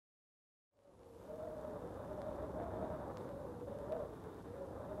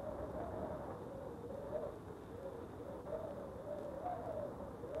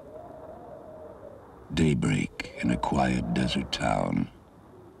Daybreak in a quiet desert town.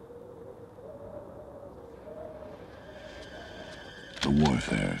 The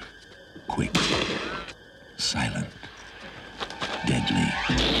warfare, quick, silent, deadly.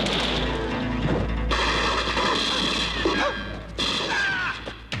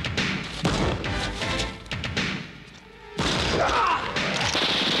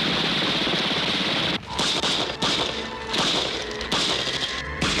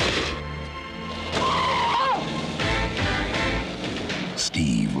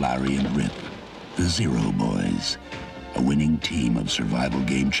 Steve, Larry, and Rip, the Zero Boys, a winning team of survival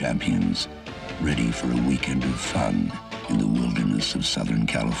game champions, ready for a weekend of fun in the wilderness of Southern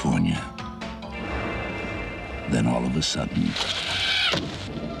California. Then all of a sudden,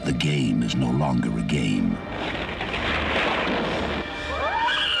 the game is no longer a game.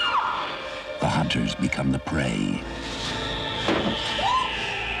 The hunters become the prey.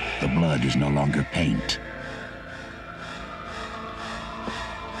 The blood is no longer paint.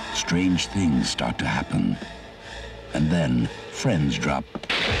 Strange things start to happen. And then, friends drop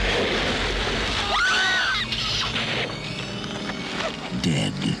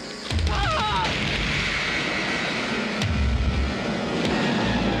dead.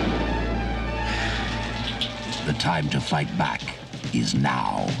 The time to fight back is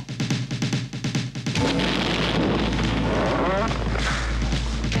now.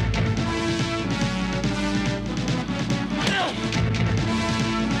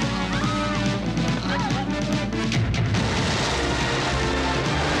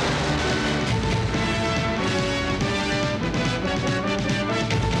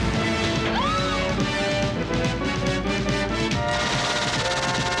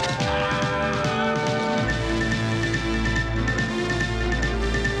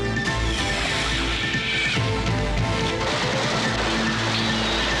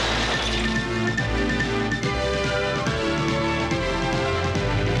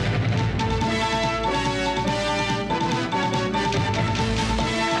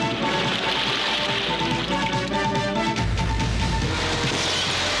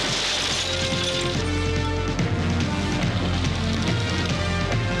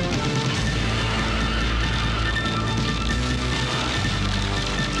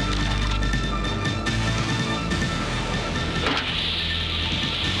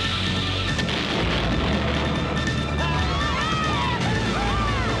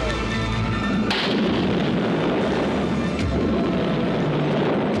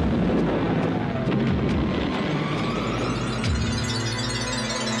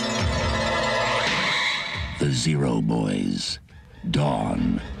 The Zero Boys,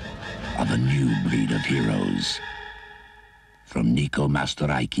 dawn of a new breed of heroes. From Nico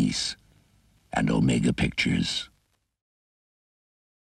Mastorakis and Omega Pictures.